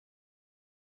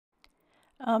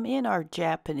I'm in our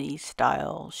Japanese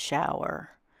style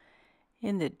shower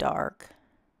in the dark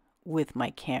with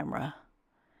my camera.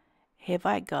 Have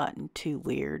I gotten too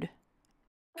weird?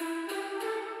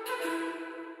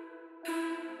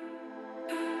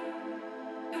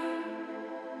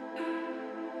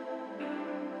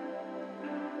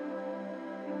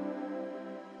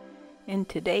 In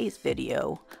today's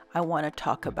video, I want to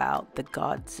talk about the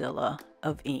Godzilla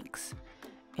of inks.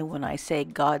 And when I say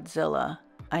Godzilla,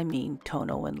 I mean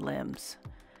Tono and Lims.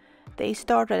 They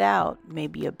started out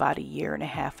maybe about a year and a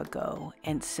half ago,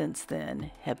 and since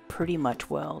then have pretty much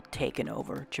taken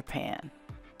over Japan.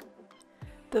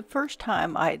 The first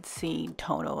time I had seen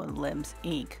Tono and Lims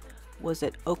ink was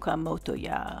at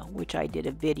Okamotoya, which I did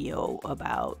a video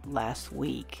about last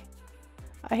week.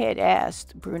 I had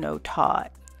asked Bruno Todt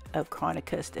of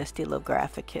Chronicus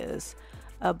Stylographicus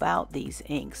about these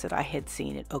inks that I had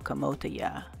seen at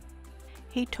Okamotoya.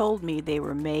 He told me they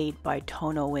were made by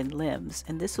Tono and Lims,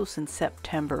 and this was in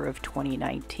September of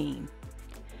 2019.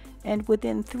 And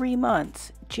within 3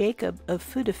 months, Jacob of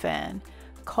Fudafan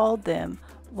called them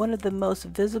one of the most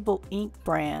visible ink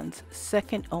brands,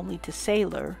 second only to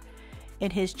Sailor,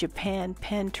 in his Japan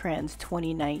Pen Trends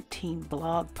 2019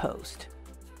 blog post.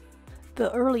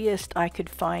 The earliest I could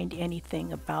find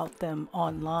anything about them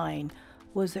online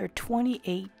was their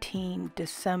 2018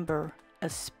 December A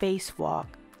Spacewalk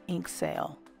ink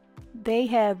sale. They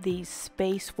have these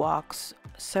spacewalks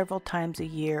several times a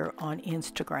year on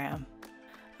Instagram.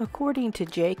 According to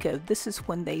Jacob, this is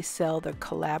when they sell their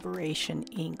collaboration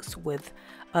inks with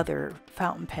other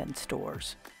fountain pen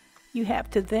stores. You have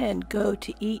to then go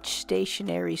to each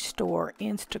stationery store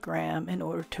Instagram in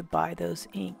order to buy those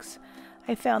inks.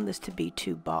 I found this to be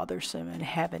too bothersome and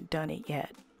haven't done it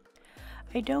yet.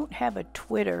 I don't have a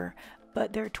Twitter,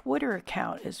 but their Twitter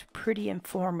account is pretty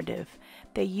informative.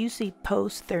 They usually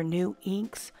post their new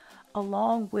inks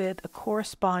along with a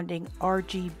corresponding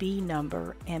RGB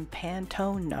number and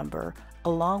Pantone number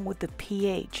along with the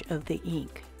pH of the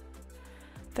ink.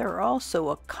 There are also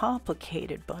a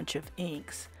complicated bunch of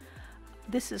inks.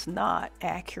 This is not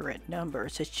accurate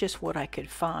numbers, it's just what I could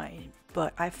find,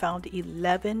 but I found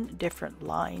 11 different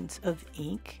lines of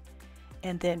ink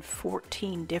and then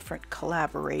 14 different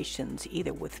collaborations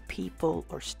either with people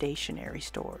or stationery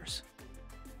stores.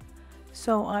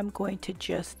 So I'm going to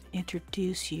just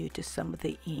introduce you to some of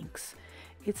the inks.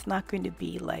 It's not going to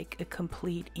be like a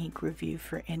complete ink review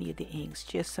for any of the inks,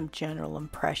 just some general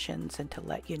impressions and to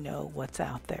let you know what's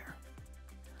out there.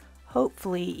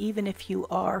 Hopefully, even if you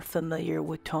are familiar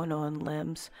with Tono and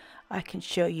Lims, I can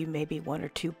show you maybe 1 or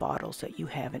 2 bottles that you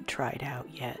haven't tried out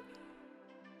yet.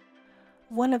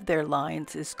 One of their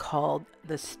lines is called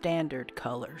the Standard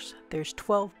Colors. There's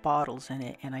 12 bottles in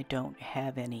it and I don't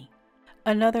have any.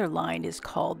 Another line is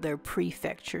called their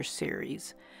Prefecture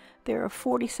series. There are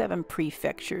 47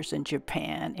 prefectures in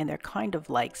Japan and they're kind of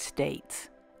like states.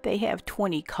 They have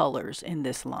 20 colors in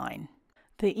this line.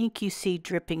 The ink you see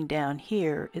dripping down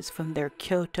here is from their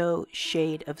Kyoto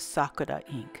Shade of Sakura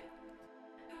ink.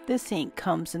 This ink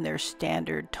comes in their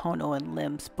standard Tono and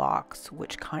Lims box,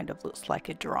 which kind of looks like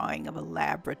a drawing of a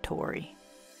laboratory.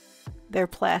 Their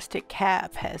plastic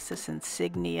cap has this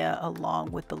insignia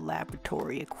along with the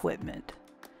laboratory equipment.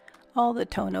 All the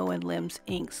Tono and Lims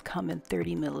inks come in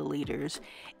 30 milliliters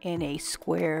in a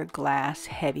square glass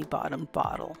heavy-bottomed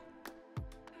bottle.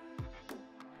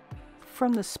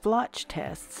 From the splotch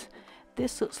tests,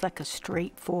 this looks like a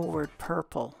straightforward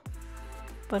purple.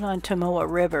 But on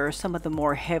Tomoe River, some of the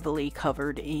more heavily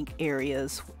covered ink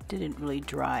areas didn't really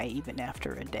dry even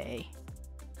after a day.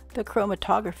 The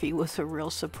chromatography was a real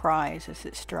surprise as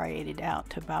it striated out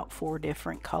to about 4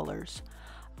 different colors.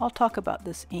 I'll talk about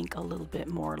this ink a little bit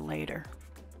more later.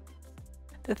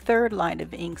 The third line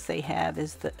of inks they have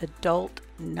is the Adult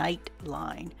Night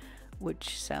line,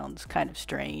 which sounds kind of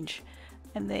strange.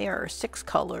 And they are 6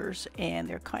 colors and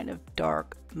they're kind of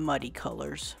dark, muddy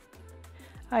colors.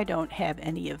 I don't have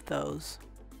any of those.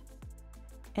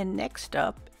 And next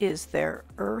up is their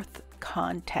Earth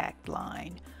Contact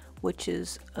line, which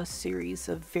is a series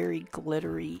of very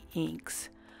glittery inks.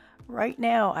 Right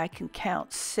now I can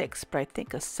count 6, but I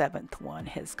think a 7th one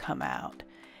has come out.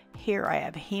 Here I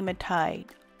have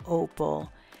Hematite,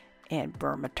 Opal, and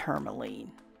Burma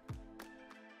Tourmaline.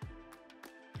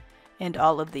 And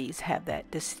all of these have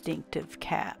that distinctive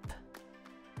cap.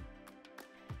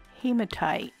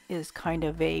 Hematite is kind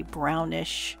of a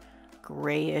brownish,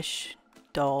 grayish,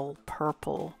 dull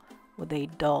purple with a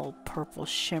dull purple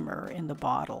shimmer in the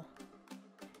bottle.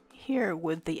 Here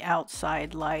with the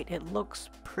outside light, it looks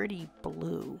pretty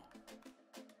blue.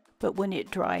 But when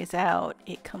it dries out,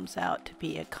 it comes out to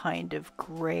be a kind of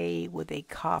gray with a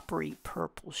coppery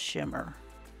purple shimmer.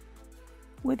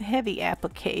 With heavy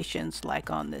applications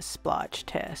like on this splotch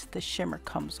test, the shimmer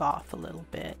comes off a little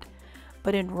bit,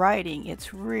 but in writing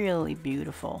it's really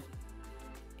beautiful.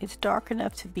 It's dark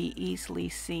enough to be easily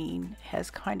seen,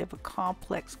 has kind of a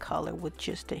complex color with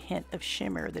just a hint of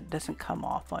shimmer that doesn't come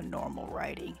off on normal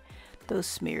writing. Those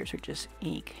smears are just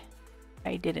ink.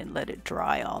 I didn't let it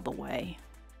dry all the way.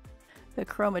 The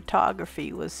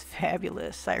chromatography was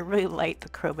fabulous. I really liked the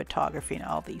chromatography in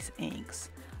all these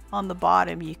inks. On the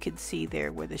bottom you can see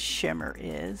there where the shimmer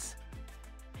is.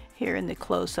 Here in the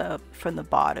close-up from the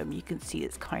bottom you can see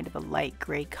it's kind of a light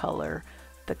gray color.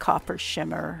 The copper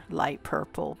shimmer, light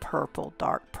purple, purple,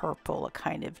 dark purple, a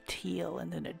kind of teal,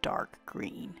 and then a dark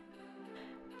green.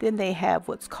 Then they have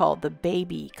what's called the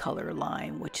baby color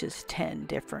line, which is 10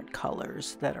 different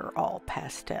colors that are all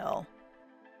pastel.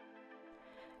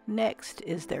 Next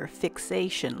is their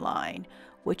fixation line,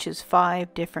 which is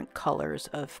 5 different colors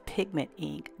of pigment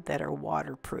ink that are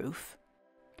waterproof.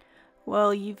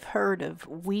 Well, you've heard of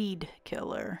weed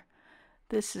killer.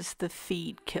 This is the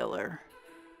feed killer.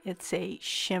 It's a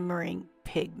shimmering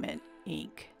pigment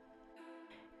ink.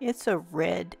 It's a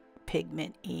red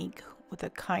pigment ink with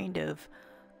a kind of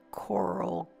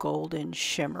coral golden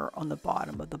shimmer on the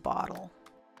bottom of the bottle.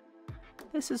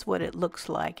 This is what it looks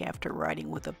like after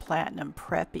writing with a platinum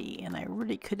preppy, and I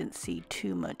really couldn't see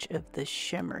too much of the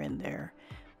shimmer in there,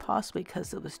 possibly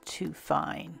because it was too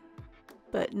fine,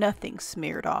 but nothing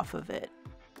smeared off of it.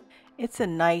 It's a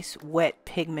nice wet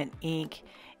pigment ink,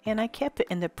 and I kept it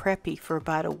in the preppy for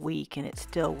about a week and it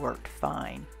still worked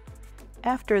fine.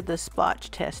 After the splotch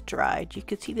test dried, you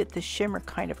could see that the shimmer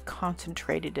kind of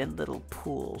concentrated in little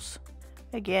pools.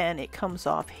 Again, it comes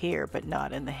off here but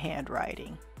not in the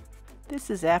handwriting. This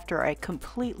is after I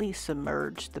completely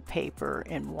submerged the paper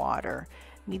in water.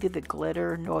 Neither the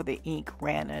glitter nor the ink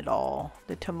ran at all.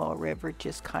 The Tomoe River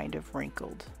just kind of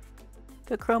wrinkled.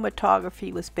 The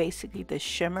chromatography was basically the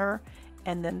shimmer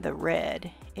and then the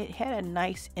red. It had a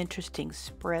nice interesting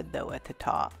spread though at the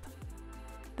top.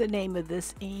 The name of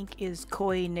this ink is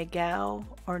Koi Negao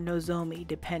or Nozomi,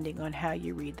 depending on how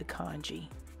you read the kanji.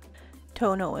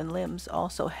 Tono Lims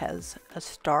also has a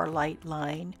starlight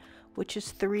line, which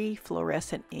is 3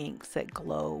 fluorescent inks that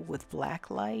glow with black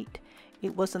light.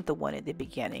 It wasn't the one at the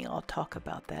beginning. I'll talk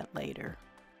about that later.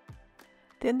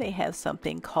 Then they have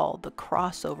something called the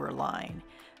crossover line.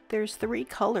 There's 3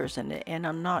 colors in it, and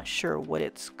I'm not sure what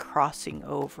it's crossing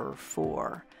over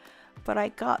for. But I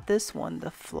got this one, the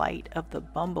Flight of the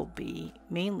Bumblebee,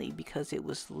 mainly because it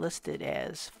was listed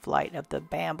as Flight of the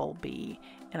Bamblebee,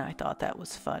 and I thought that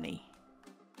was funny.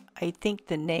 I think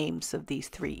the names of these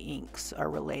 3 inks are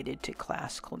related to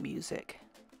classical music.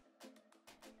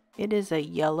 It is a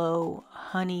yellow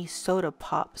honey soda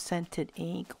pop scented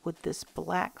ink with this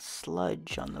black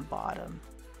sludge on the bottom.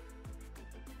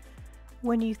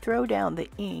 When you throw down the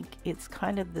ink, it's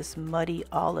kind of this muddy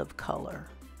olive color.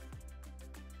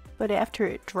 But after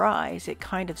it dries, it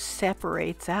kind of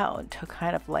separates out into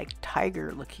kind of like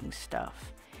tiger looking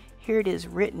stuff. Here it is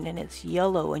written and it's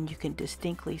yellow and you can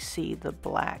distinctly see the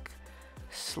black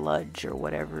sludge or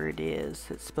whatever it is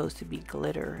that's supposed to be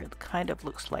glitter. It kind of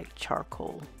looks like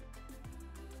charcoal.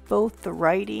 Both the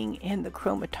writing and the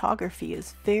chromatography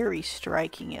is very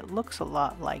striking. It looks a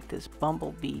lot like this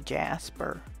bumblebee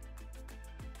jasper.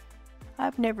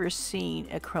 I've never seen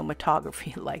a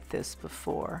chromatography like this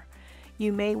before.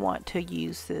 You may want to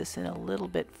use this in a little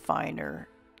bit finer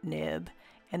nib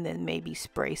and then maybe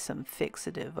spray some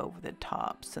fixative over the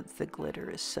top since the glitter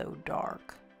is so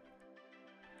dark.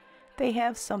 They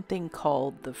have something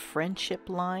called the Friendship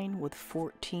line with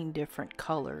 14 different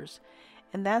colors,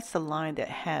 and that's the line that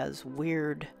has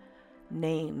weird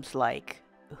names like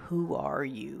Who Are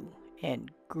You and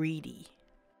Greedy.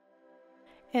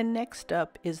 And next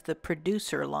up is the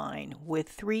Producer line with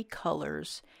 3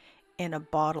 colors and a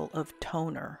bottle of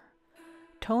toner.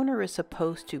 Toner is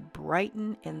supposed to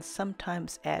brighten and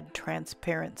sometimes add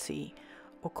transparency,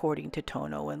 according to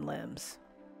Tono Lims.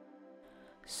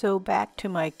 So back to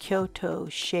my Kyoto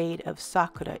shade of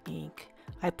Sakura ink.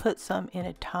 I put some in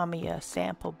a Tamiya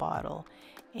sample bottle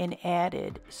and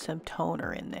added some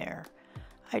toner in there.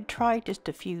 I tried just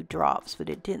a few drops, but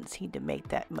it didn't seem to make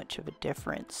that much of a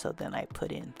difference, so then I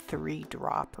put in 3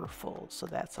 dropperfuls, so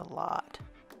that's a lot.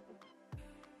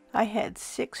 I had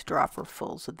 6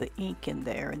 dropperfuls of the ink in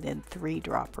there and then 3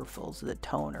 dropperfuls of the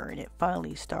toner, and it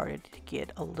finally started to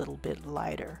get a little bit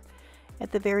lighter.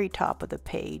 At the very top of the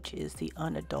page is the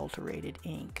unadulterated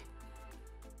ink.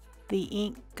 The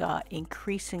ink got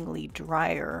increasingly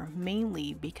drier,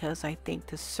 mainly because I think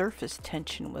the surface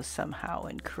tension was somehow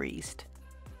increased.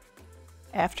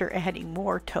 After adding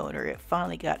more toner, it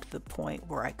finally got to the point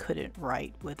where I couldn't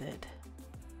write with it.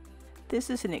 This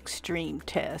is an extreme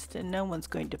test and no one's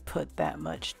going to put that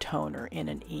much toner in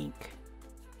an ink.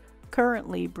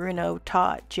 Currently, Bruno,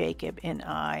 Todd, Jacob, and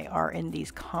I are in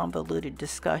these convoluted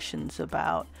discussions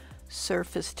about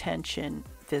surface tension,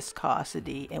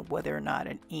 viscosity, and whether or not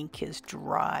an ink is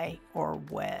dry or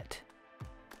wet.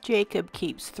 Jacob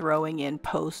keeps throwing in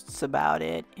posts about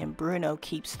it, and Bruno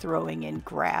keeps throwing in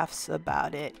graphs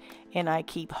about it, and I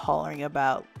keep hollering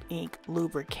about ink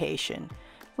lubrication.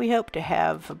 We hope to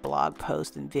have a blog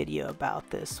post and video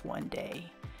about this one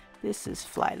day. This is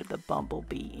Flight of the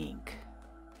Bumblebee ink.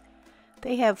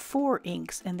 They have 4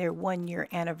 inks in their 1-year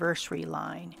anniversary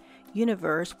line.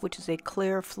 Universe, which is a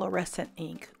clear fluorescent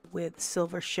ink with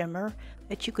silver shimmer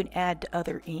that you can add to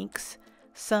other inks.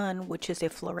 Sun, which is a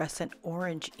fluorescent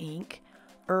orange ink.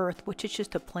 Earth, which is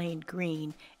just a plain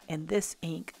green. And this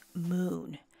ink,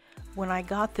 Moon. When I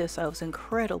got this, I was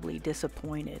incredibly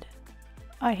disappointed.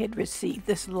 I had received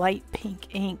this light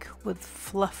pink ink with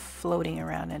fluff floating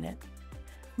around in it.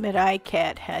 Mirai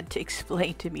Cat had to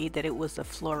explain to me that it was a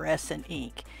fluorescent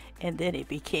ink, and then it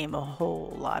became a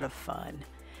whole lot of fun.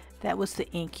 That was the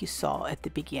ink you saw at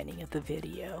the beginning of the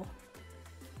video.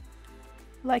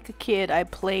 Like a kid, I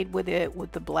played with it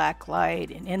with the black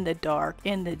light and in the dark,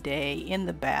 in the day, in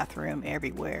the bathroom,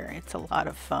 everywhere. It's a lot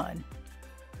of fun.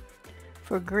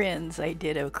 For grins, I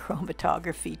did a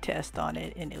chromatography test on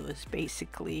it, and it was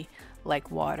basically like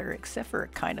water, except for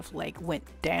it kind of like went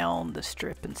down the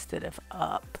strip instead of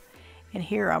up. And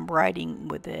here I'm writing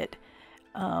with it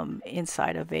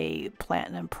inside of a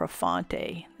platinum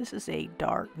Profante. This is a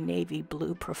dark navy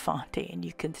blue Profante, and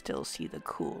you can still see the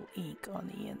cool ink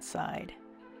on the inside.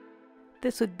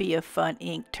 This would be a fun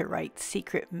ink to write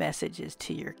secret messages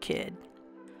to your kid.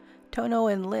 Tono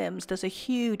Lims does a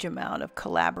huge amount of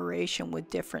collaboration with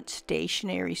different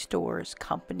stationery stores,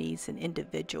 companies, and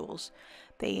individuals.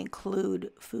 They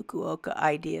include Fukuoka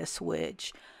Idea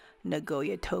Switch,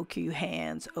 Nagoya Tokyu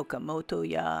Hands, Okamoto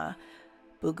Ya,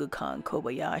 Bugukan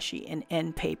Kobayashi, and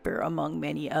N Paper, among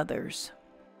many others.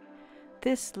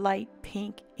 This light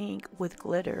pink ink with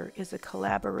glitter is a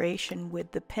collaboration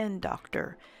with the pen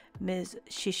doctor, Ms.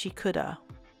 Shishikuda.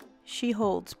 She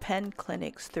holds pen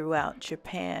clinics throughout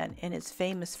Japan and is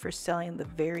famous for selling the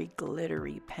very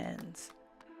glittery pens.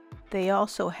 They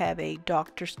also have a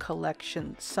Doctor's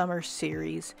Collection Summer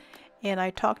Series, and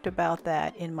I talked about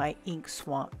that in my Ink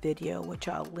Swamp video, which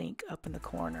I'll link up in the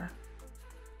corner.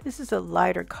 This is a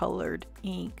lighter colored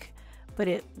ink, but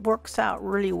it works out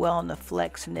really well on the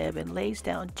flex nib and lays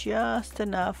down just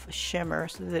enough shimmer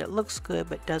so that it looks good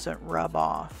but doesn't rub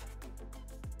off.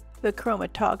 The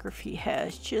chromatography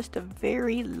has just a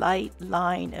very light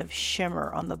line of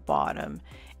shimmer on the bottom,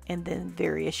 and then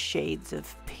various shades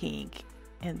of pink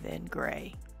and then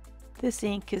gray. This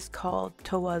ink is called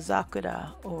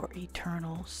Towazakura, or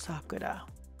Eternal Sakura.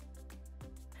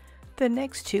 The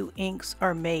next 2 inks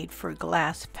are made for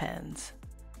glass pens,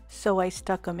 so I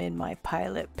stuck them in my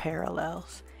Pilot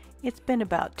Parallels. It's been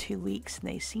about 2 weeks and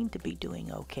they seem to be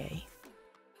doing okay.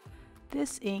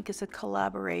 This ink is a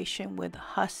collaboration with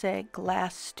Hase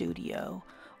Glass Studio,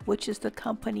 which is the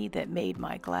company that made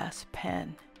my glass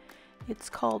pen. It's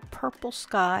called Purple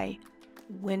Sky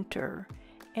Winter,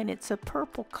 and it's a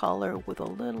purple color with a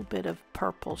little bit of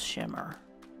purple shimmer.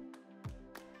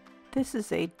 This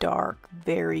is a dark,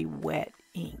 very wet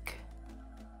ink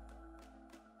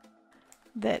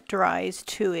that dries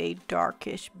to a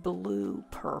darkish blue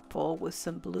purple with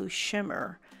some blue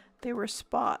shimmer. There were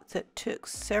spots that took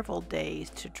several days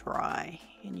to dry,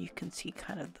 and you can see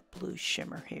kind of the blue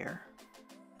shimmer here.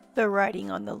 The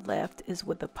writing on the left is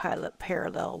with the Pilot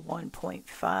Parallel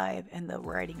 1.5, and the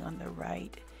writing on the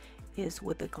right is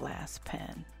with a glass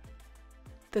pen.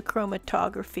 The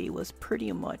chromatography was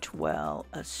pretty much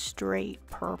a straight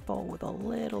purple with a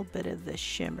little bit of the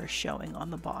shimmer showing on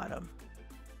the bottom.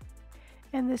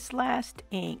 And this last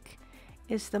ink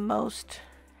is the most,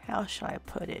 how shall I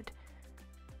put it,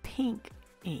 pink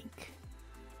ink.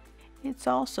 It's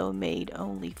also made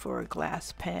only for a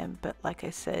glass pen, but like I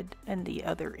said in the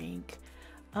other ink,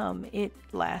 it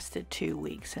lasted 2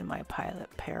 weeks in my Pilot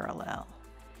Parallel.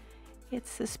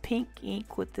 It's this pink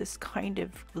ink with this kind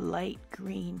of light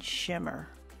green shimmer.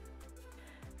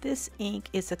 This ink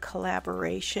is a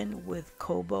collaboration with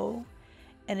Kobo,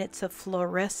 and it's a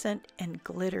fluorescent and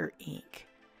glitter ink.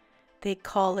 They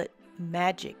call it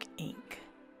Magic Ink.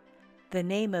 The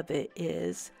name of it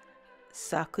is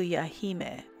Sakuya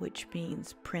Hime, which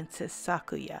means Princess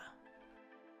Sakuya.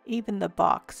 Even the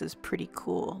box is pretty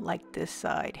cool, like this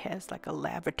side has like a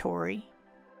lavatory.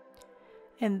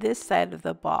 And this side of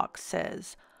the box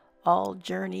says, "All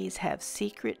journeys have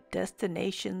secret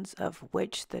destinations of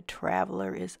which the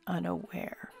traveler is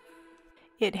unaware."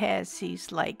 It has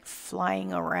these like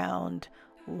flying around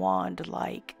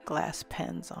wand-like glass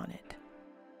pens on it.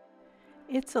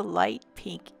 It's a light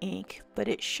pink ink, but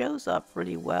it shows up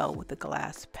really well with the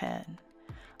glass pen.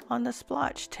 On the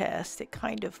splotch test, it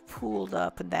kind of pooled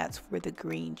up, and that's where the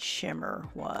green shimmer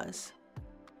was.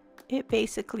 It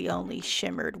basically only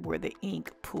shimmered where the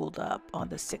ink pooled up on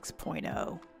the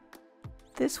 6.0.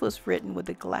 This was written with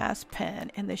a glass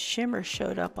pen, and the shimmer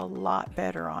showed up a lot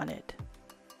better on it.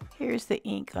 Here's the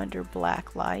ink under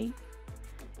black light,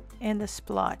 and the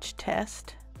splotch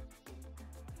test,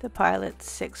 the Pilot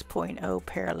 6.0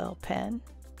 parallel pen,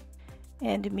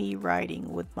 and me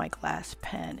writing with my glass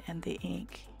pen and the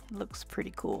ink. It looks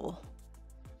pretty cool.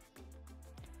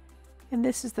 And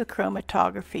this is the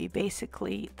chromatography,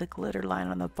 basically the glitter line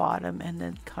on the bottom and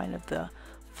then kind of the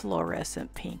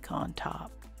fluorescent pink on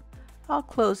top. I'll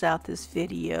close out this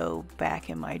video back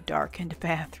in my darkened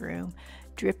bathroom,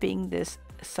 dripping this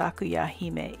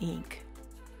Sakuyahime ink.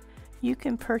 You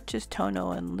can purchase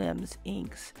Tono Lims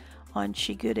inks on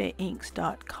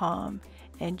shigurainks.com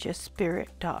and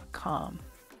justspirit.com.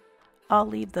 I'll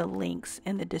leave the links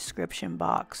in the description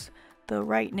box, though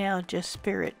right now Just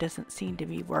Spirit doesn't seem to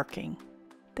be working.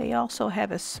 They also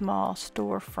have a small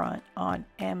storefront on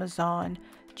Amazon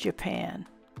Japan.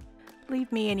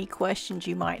 Leave me any questions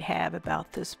you might have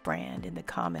about this brand in the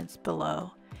comments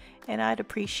below, and I'd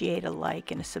appreciate a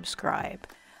like and a subscribe.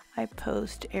 I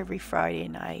post every Friday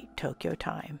night Tokyo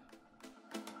time.